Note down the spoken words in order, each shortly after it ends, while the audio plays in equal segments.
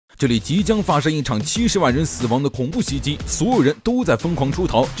这里即将发生一场70万人死亡的恐怖袭击，所有人都在疯狂出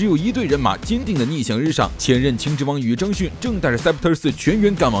逃，只有一队人马坚定地逆向而上。前任青之王宇章训正带着塞普特斯全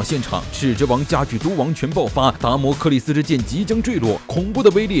员赶往现场，赤之王迦具都王权爆发，达摩克里斯之剑即将坠落，恐怖的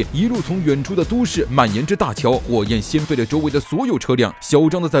威力一路从远处的都市蔓延至大桥，火焰掀飞了周围的所有车辆，嚣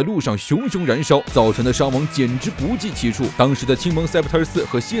张的在路上熊熊燃烧，造成的伤亡简直不计其数。当时的亲盟塞普特斯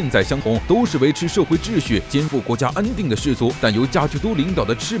和现在相同，都是维持社会秩序、肩负国家安定的氏族，但由迦具都领导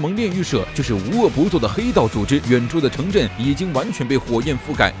的赤盟炼狱社却是无恶不作的黑道组织。远处的城镇已经完全被火焰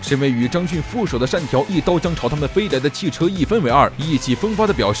覆盖，身为宇章训副手的善条一刀将朝他们飞来的汽车一分为二，意气风发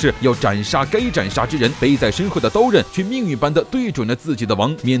的表示要斩杀该斩杀之人。背在身后的刀刃却命运般的对准了自己的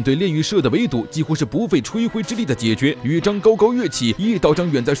王。面对炼狱社的围堵，几乎是不费吹灰之力的解决。宇章高高跃起，一刀将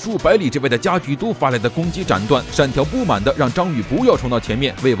远在数百里之外的迦具都发来的攻击斩断。善条不满的让张宇不要冲到前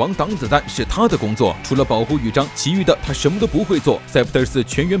面，为王挡子弹是他的工作，除了保护宇章，其余的他什么都不会做。塞普特斯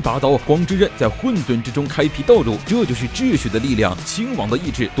全员拔刀，光之刃在混沌之中开辟道路，这就是秩序的力量，亲王的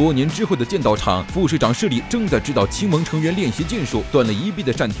意志。多年之后的剑道场，副市长室里正在指导亲盟成员练习剑术，断了一臂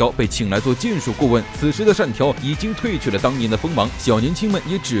的善条被请来做剑术顾问。此时的善条已经褪去了当年的锋芒，小年轻们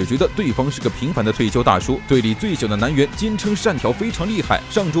也只觉得对方是个平凡的退休大叔。队里最小的南原坚称善条非常厉害，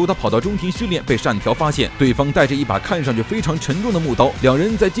上周他跑到中庭训练，被善条发现，对方带着一把看上去非常沉重的木刀，两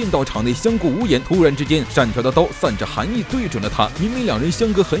人在剑道场内相顾无言。突然之间，善条的刀散着寒意对准了他，明明两人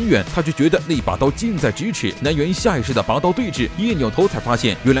相隔很远，他却觉得那把刀近在咫尺。南原下意识的拔刀对峙，一扭头才发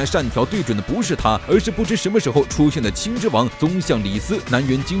现，原来善条对准的不是他，而是不知什么时候出现的青之王宗相李斯。南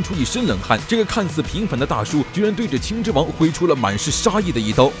原惊出一身冷汗，这个看似平凡的大叔居然对着青之王挥出了满是杀意的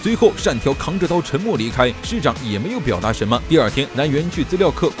一刀。随后善条扛着刀沉默离开，市长也没有表达什么。第二天，南原去资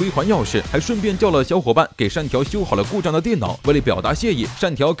料课归还钥匙，还顺便叫了小伙伴给善条修好了故障的电脑。为了表达谢意，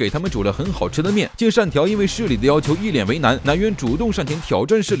善条给他们煮了很好吃的面。见善条因为市里的要求一脸为难，南原主动上前挑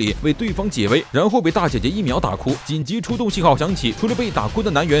战市里，为对方解围，然后被大姐姐一秒打哭。紧急出动信号响起，除了被打哭的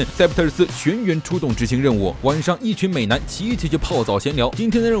南原，塞普特斯全员出动执行任务。晚上，一群美男齐就泡澡闲聊。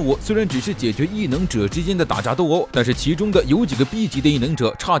今天的任务虽然只是解决异能者之间的打架斗殴，但是其中的有几个 B 级的异能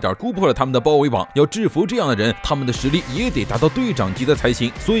者差点突破了他们的包围网。要制服这样的人，他们的实力也得达到队长级的才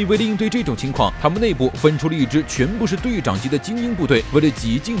行。所以为了应对这种情况，他们内部分出了一支全部是队长级的精英部队。为了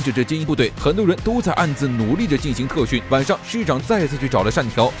挤进这支精英部队，很多人都在暗自努力着进行特训。晚上，市长再次去找了善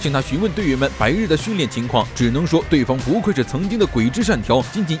条，向他询问队员们白日的训练情况。只能说对方不愧是曾经的鬼之善条，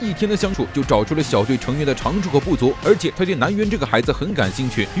仅仅一天的相处就找出了小队成员的长处和不足，而且他对南原这个孩子很感兴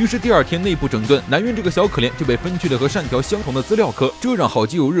趣。于是第二天内部整顿，南原这个小可怜就被分去了和善条相同的资料科，这让好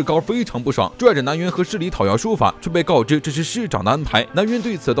基友日高非常不爽，拽着南原和市里讨要书法，却被告知这是市长的安排。南原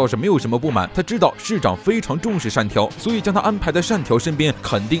对此倒是没有什么不满，他知道市长非常重视善条，所以将他安排在善条身边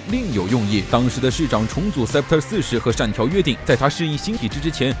肯定另有用意。当时的市长重组塞普特斯时和善条约定，在他适应新体制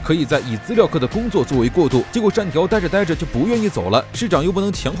之前，可以在以资料科的工作作为过渡。结果善条待着待着就不愿意走了，市长又不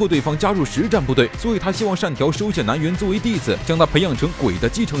能强迫对方加入实战部队，所以他希望善条收下南原作为弟子，将他培养成鬼的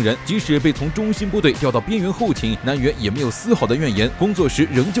继承人。即使被从中心部队调到边缘后勤，南原也没有丝毫的怨言，工作时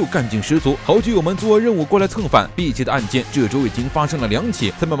仍旧干劲十足。好基友们做任务过来蹭饭，B级的案件这周已经发生了2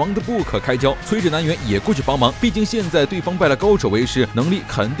起，他们忙得不可开交，催着南原也过去帮忙。毕竟现在对方拜了高手为师，能力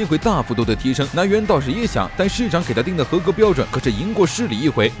肯定会大幅度的提升。南原倒是也想，但市长给他定的合格标准可是赢过市里一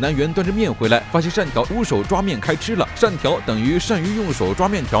回。南原端着面回来，发现善条徒手抓面开吃了。善条等于善于用手抓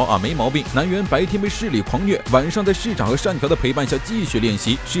面条啊，没毛病。南原白天被市里狂虐，晚上在市长和善条的陪伴下继续练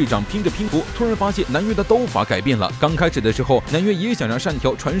习。市长拼着拼图，突然发现南原的刀法改变了。刚开始的时候，南原也想让善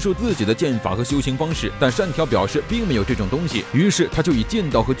条传授自己的剑法和修行方式，但善条表示并没有这种东西，于是他就以剑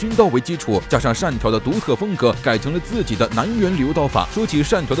道和军刀为基础，加上善条的独特风格，改成了自己的南原流刀法。说起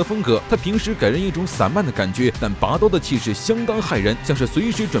善条的风格，他平时给人一种散漫的感觉，但拔刀的气势相当骇人，像是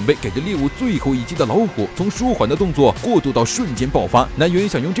随时准备给这猎物最后一击的老虎，从舒缓的动作过渡到瞬间爆发。南原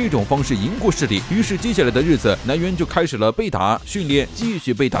想用这种方式赢过市里，于是接下来的日子，南原就开始了被打、训练、继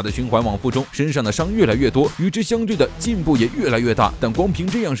续被打的循环往复中，身上的伤越来越多，与之相对的进步也越来越大。但光凭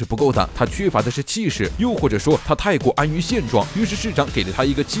这样是不够的，他缺乏的是气势，又或者说他太过安于现状。于是市长给了他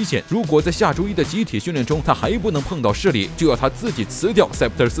一个期限，如果在下周一的集体训练中他还不能碰到市里，就要他自己辞掉塞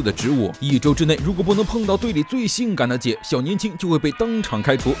普特斯的职务。1周之内，如果不能碰到队里最性感的姐，小年轻就会被当场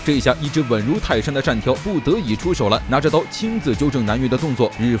开除。这下一直稳如泰山的善条不得已出手了，拿着刀亲自纠正南原的动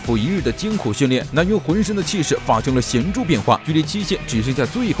作。日复一日的艰苦训练，南原浑身的气势发生了显著变化。距离期限只剩下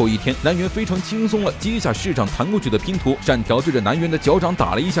最后1天，南原非常轻松了接下市长弹过去的拼图。善条对着南原的脚掌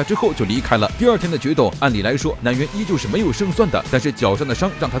打了一下之后就离开了。第2天的决斗，按理来说南原依旧是没有胜算的，但是脚上的伤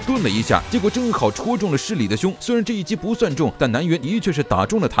让他顿了一下，结果正好戳中了市里的胸。虽然这一击不算重，但南原的确是打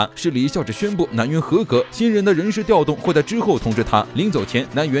中了他。市里笑着宣布南原合格，新人的人事调动会在之后通知他。他。临走前，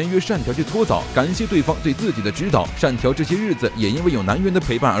南原约善条去搓澡，感谢对方对自己的指导。善条这些日子也因为有南原的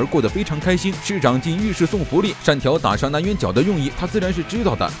陪伴而过得非常开心。市长进浴室送福利，善条打伤南原脚的用意，他自然是知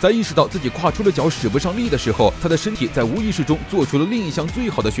道的。在意识到自己跨出了脚使不上力的时候，他的身体在无意识中做出了另一项最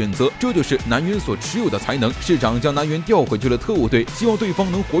好的选择，这就是南原所持有的才能。市长将南原调回去了特务队，希望对方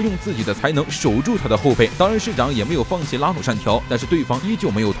能活用自己的才能守住他的后背。当然，市长也没有放弃拉拢善条，但是对方依旧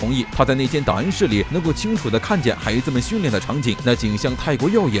没有同意。他在那间档案室里能够清楚地看见孩子们训练的场景，那景象太过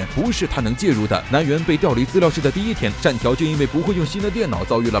耀眼，不是他能介入的。南原被调离资料室的第一天，善条就因为不会用新的电脑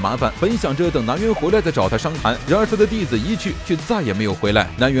遭遇了麻烦，本想着等南原回来再找他商谈，然而他的弟子一去却再也没有回来。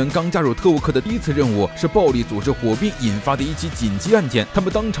南原刚加入特务课的第一次任务是暴力组织火并引发的一起紧急案件，他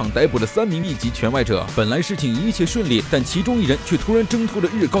们当场逮捕了3名1级权外者。本来事情一切顺利，但其中一人却突然挣脱了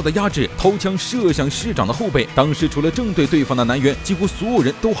日高的压制，掏枪射向市长的后背。当时除了正对对方的南原，几乎所有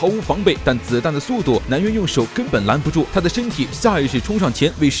人都毫无防备，但子弹的速度，南原用手根本拦不住，他的身体下意识冲上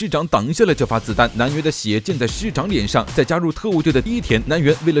前为市长挡下了这发子弹。南原的血溅在市长脸上。在加入特务队的第一天，南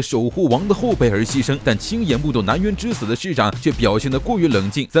原为了守护王的后背而牺牲，但亲眼目睹南原之死的市长却表现得过于冷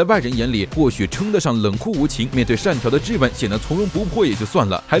静，在外人眼里或许称得上冷酷无情。面对善条的质问，显得从容不迫也就算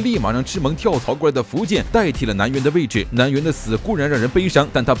了，还立马让吃萌跳槽过来的福建代替了南原的位置。南原的死固然让人悲伤，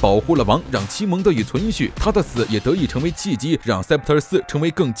但他保护了王，让七盟得以存续，他的死也得以成为契机，让塞普特斯成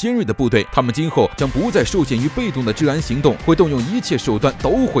为更尖锐的部队。他们今后将不再受限于被动的治安行动，会动用一切手段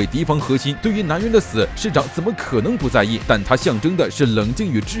捣毁敌方核心。对于南原的死，市长怎么可能不在意？但他象征的是冷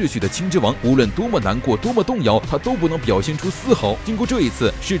静与秩序的亲之王，无论多么难过，多么动摇，他都不能表现出丝毫。经过这一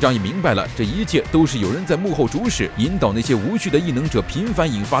次，市长也明白了，这一切都是有人在幕后主使，引导那些无序的异能者频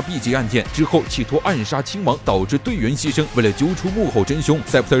繁引发 B 级案件，之后企图暗杀亲王，导致队员牺牲。为了揪出幕后真凶，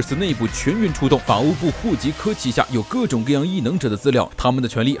塞普特斯内部全员出动，法务部户籍科旗下有各种各样异能者的资料，他们的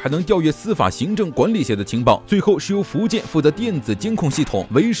权力还能调阅司法行政管理学的情报。最后是由福建负责电子监控系统，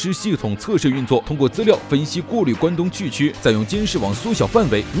维持系统测试运作，通过资料分析过滤关东去区，再用监视网缩小范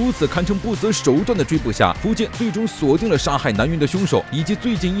围。如此堪称不择手段的追捕下，福建最终锁定了杀害南原的凶手以及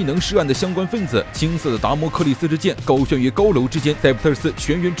最近异能涉案的相关分子。青色的达摩克里斯之剑高悬于高楼之间，塞普特斯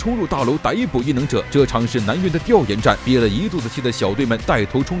全员冲入大楼逮捕异能者。这场是南原的调研战，憋了一肚子气的小队们带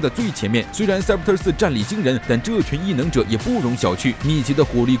头冲在最前面。虽然塞普特斯战力惊人，但这群异能者也不容小觑。密集的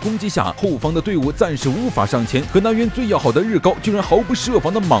火力攻击下，后方的队伍暂时无法上前，和南原最要好的日高居然毫不设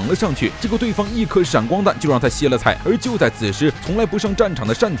防地莽了上去，结果对方一颗闪光弹就让他歇了菜。而就在此时，从来不上战场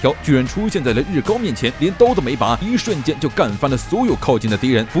的善条居然出现在了日高面前，连刀都没拔，一瞬间就干翻了所有靠近的敌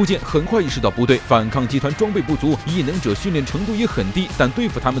人。福建很快意识到不对，反抗集团装备不足，异能者训练程度也很低，但对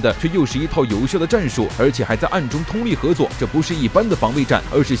付他们的却又是一套有效的战术，而且还在暗中通力合作。这不是一般的防卫战，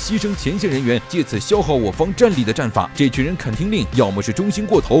而是牺牲前线人员，借此消耗我方战力的战法。这群人肯听令，要么是忠心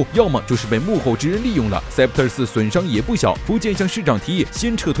过头，要么就是被幕后之人利用了。塞普特斯损伤也不小，福建向市长提议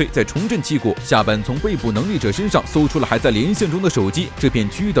先撤退，再重振旗鼓。下班从被捕能力者身上搜出了还在连线中的手机，这片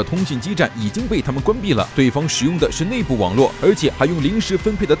区域的通讯基站已经被他们关闭了，对方使用的是内部网络，而且还用临时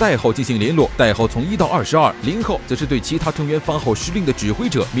分配的代号进行联络，代号从1到22，0号则是对其他成员发号施令的指挥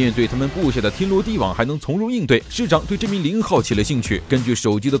者。面对他们布下的天罗地网，还能从容应对。市长对这名0号起了兴趣，根据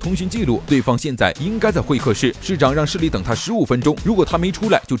手机的通讯记录，对方现在应该在会客室。市长让侍里等他15分钟，如果他没出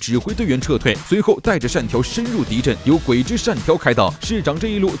来，就指挥队员撤退，随后带着善条深入敌阵，由鬼之善条开导。市长这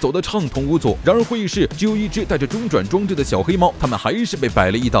一路走得畅通无阻，然而会议室只有一只带着中转装置的小黑猫，他们还是被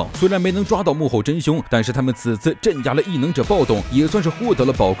摆了一道。虽然没能抓到幕后真凶，但是他们此次镇压了异能者暴动，也算是获得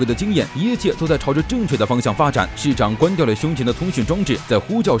了宝贵的经验，一切都在朝着正确的方向发展。市长关掉了胸前的通讯装置，在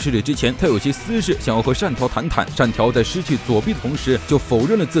呼叫侍里之前，他有些私事想要和善条谈谈。善条在失去左臂的同时，就否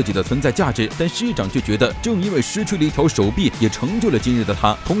认了自己的存在价值，但市长却觉得，正因为失去了一条手臂，也成就了今日的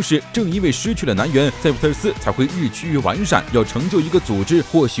他。同时，正因为失去了南原，塞普特斯才会日趋于完善。要成就一个组织，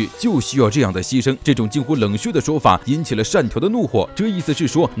或许就需要这样的牺牲。这种近乎冷血的说法引起了善条的怒火，这意思是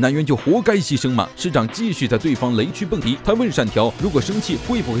说南原就活该牺牲吗？市长继续在对方雷区蹦迪，他问善条，如果生气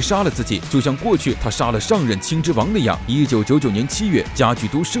会不会杀了自己，就像过去他杀了上任青之王那样。1999年7月，迦具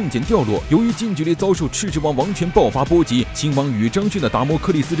都圣剑掉落，由于近距离遭受赤之王王权爆发波及，亲王与张勋的达摩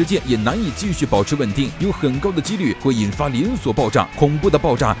克里斯之剑也难以继续保持稳定，有很高的几率会引发连锁爆炸。恐怖的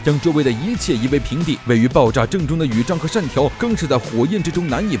爆炸将周围的一切夷为平地，位于爆炸正中的羽章和善条更是在火焰之中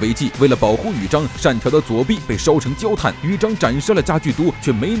难以为继。为了保护羽章，善条的左臂被烧成焦炭，羽章斩杀了迦具都，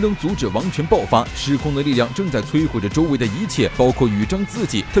却没能阻止王权爆发。失控的力量正在摧毁着周围的一切，包括羽章自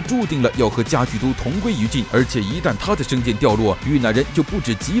己。他注定了要和迦具都同归于尽，而且一旦他的圣剑掉落，遇难人就不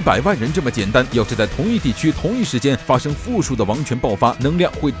止几百万人这么简单。要是在同一地区同一时间发生复数的王权爆发，能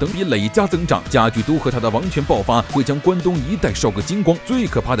量会等比累加增长，迦具都和他的王权爆发会将关东一带烧个精光。最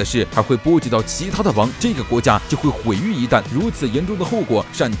可怕的是，还会波及到其他的王，这个国家就会毁毁于一旦。如此严重的后果，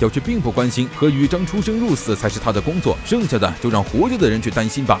单条却并不关心，和豫章出生入死才是他的工作，剩下的就让活着的人去担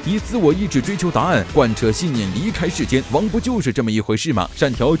心吧。以自我意志追求答案，贯彻信念离开世间，王不就是这么一回事吗？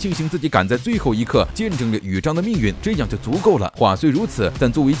单条庆幸自己赶在最后一刻见证了豫章的命运，这样就足够了。话虽如此，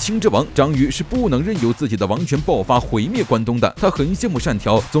但作为青之王，张宇是不能任由自己的王权爆发毁灭关东的。他很羡慕单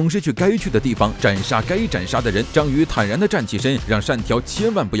条，总是去该去的地方斩杀该斩杀的人。张宇坦然地站起身，让单条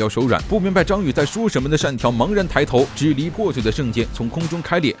千万不要手软。不明白张宇在说什么的单条茫然抬头，支离破碎的圣剑从空中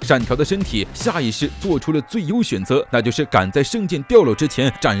开裂。单条的身体下意识做出了最优选择，那就是赶在圣剑掉落之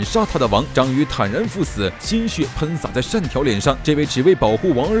前斩杀他的王。张宇坦然赴死，鲜血喷洒在单条脸上。这位只为保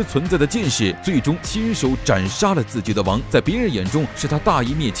护王而存在的剑士，最终亲手斩杀了自己的王。在别人眼中，是他大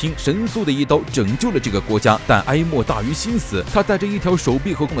义灭亲，神速的一刀拯救了这个国家，但哀莫大于心死。他带着一条手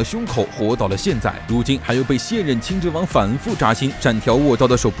臂和空的胸口活到了现在，如今还有被现任青之王反复扎心。单条握刀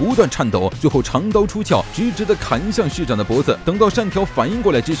的手不断颤抖，最后长刀出鞘，直直地砍向市长的脖子。等到单条反应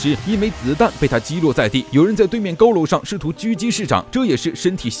过来之时，一枚子弹被他击落在地。有人在对面高楼上试图狙击市长，这也是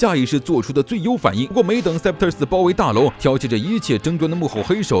身体下意识做出的最优反应。不过没等 Scepters 包围大楼，挑起着一切争端的幕后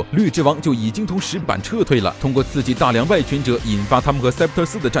黑手绿之王就已经从石板撤退了。通过刺激大量外权者，引发他们和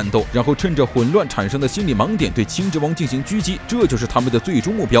Scepters 的战斗，然后趁着混乱产生的心理盲点对青之王进行狙击，这就是他们的最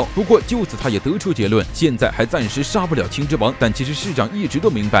终目标。不过就此他也得出结论，现在还暂时杀不了青之王，但其实市长一直都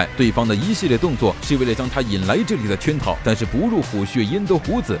明白，对方的一系列动作是为了将他引来这里的圈套。但是不入虎穴焉得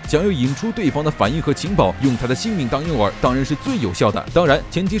虎子，想要引出对方的反应和情报，用他的性命当诱饵，当然是最有效的。当然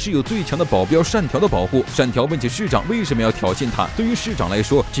前提是有最强的保镖单条的保护。单条问起市长为什么要挑衅他，对于市长来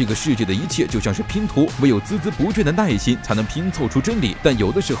说，这个世界的一切就像是拼图，唯有孜孜不倦的耐心才能拼凑出真理。但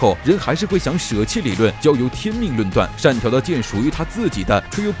有的时候人还是会想舍弃理论，交由天命论断。单条的剑属于他自己的，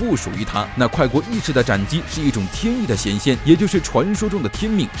却又不属于他。那快过意识的斩击是一种天意的显现，也就是传说中的天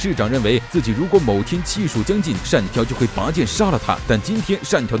命。市长认为自己如果某天气数将尽，单条就会拔剑杀了他，但今天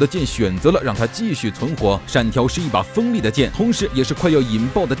单条的剑选择了让他继续存活。单条是一把锋利的剑，同时也是快要引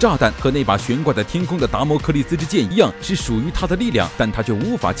爆的炸弹，和那把悬挂在天空的达摩克利斯之剑一样，是属于他的力量，但他却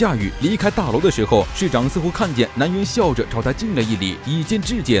无法驾驭。离开大楼的时候，市长似乎看见南云笑着朝他敬了一礼，以剑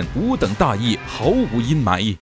制剑，无等大义，毫无阴霾。